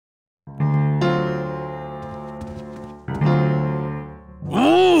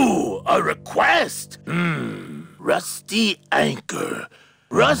a request? Rusty anchor.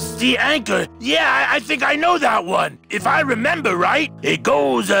 Rusty anchor. Yeah, I think I know that one. If I remember right, it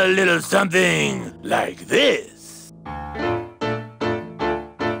goes a little something like this.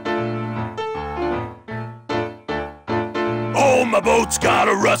 Oh, my boat's got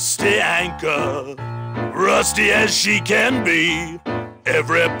a rusty anchor, rusty as she can be.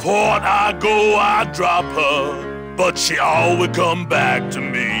 Every port I go, I drop her, but she always come back to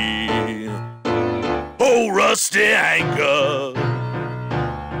me. Oh, rusty anchor,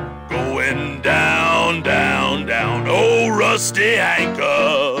 going down, down, down. Oh, rusty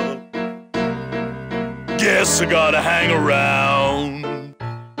anchor, guess I gotta hang around.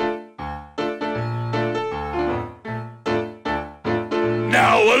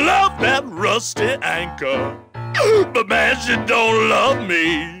 Now I love that rusty anchor, but man, she don't love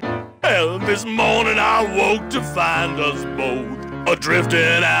me. Hell, this morning I woke to find us both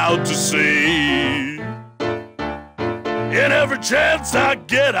a-drifting out to sea. And every chance I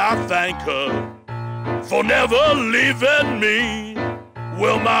get, I thank her for never leaving me.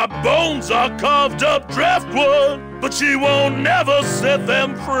 Well, my bones are carved up driftwood, but she won't never set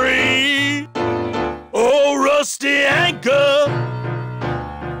them free. Oh, rusty anchor,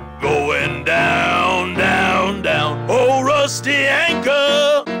 going down, down, down. Oh, rusty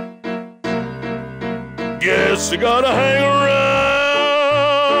anchor, guess you gotta hang around.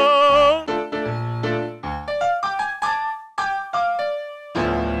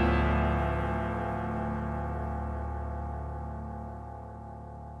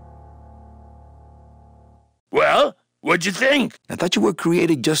 Well, what'd you think? I thought you were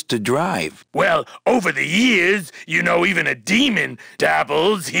created just to drive. Well, over the years, you know, even a demon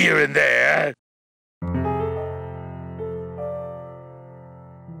dabbles here and there.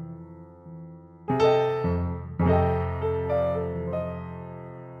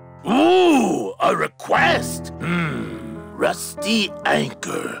 Ooh, a request. Rusty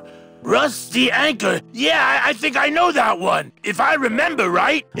anchor. Rusty anchor. Yeah, I think I know that one. If I remember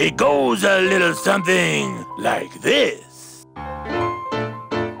right, it goes a little something like this.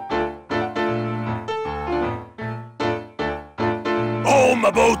 Oh,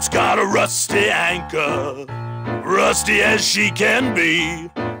 my boat's got a rusty anchor, rusty as she can be.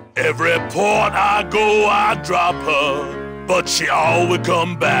 Every port I go, I drop her, but she always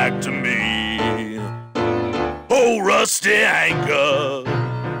come back to me. Oh, rusty anchor,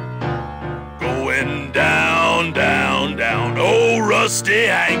 going down, down, down. Oh, rusty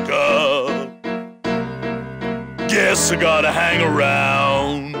anchor, guess I gotta hang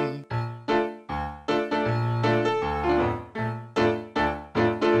around.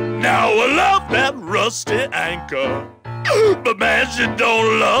 Now I love that rusty anchor, but man, she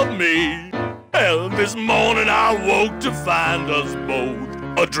don't love me. Hell, this morning I woke to find us both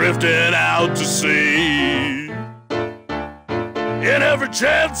a-drifting out to sea. And every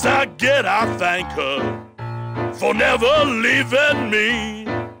chance I get, I thank her for never leaving me.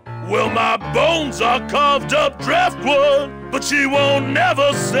 Well, my bones are carved up driftwood, but she won't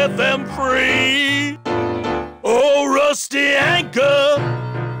never set them free. Oh, rusty anchor,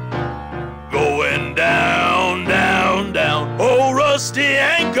 going down, down, down. Oh, rusty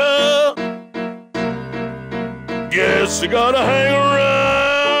anchor, guess you gotta hang around.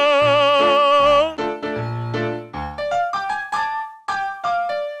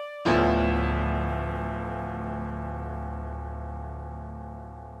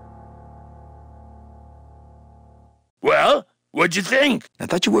 Well, what'd you think? I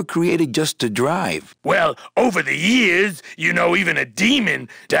thought you were created just to drive. Well, over the years, you know, even a demon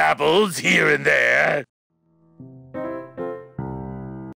dabbles here and there.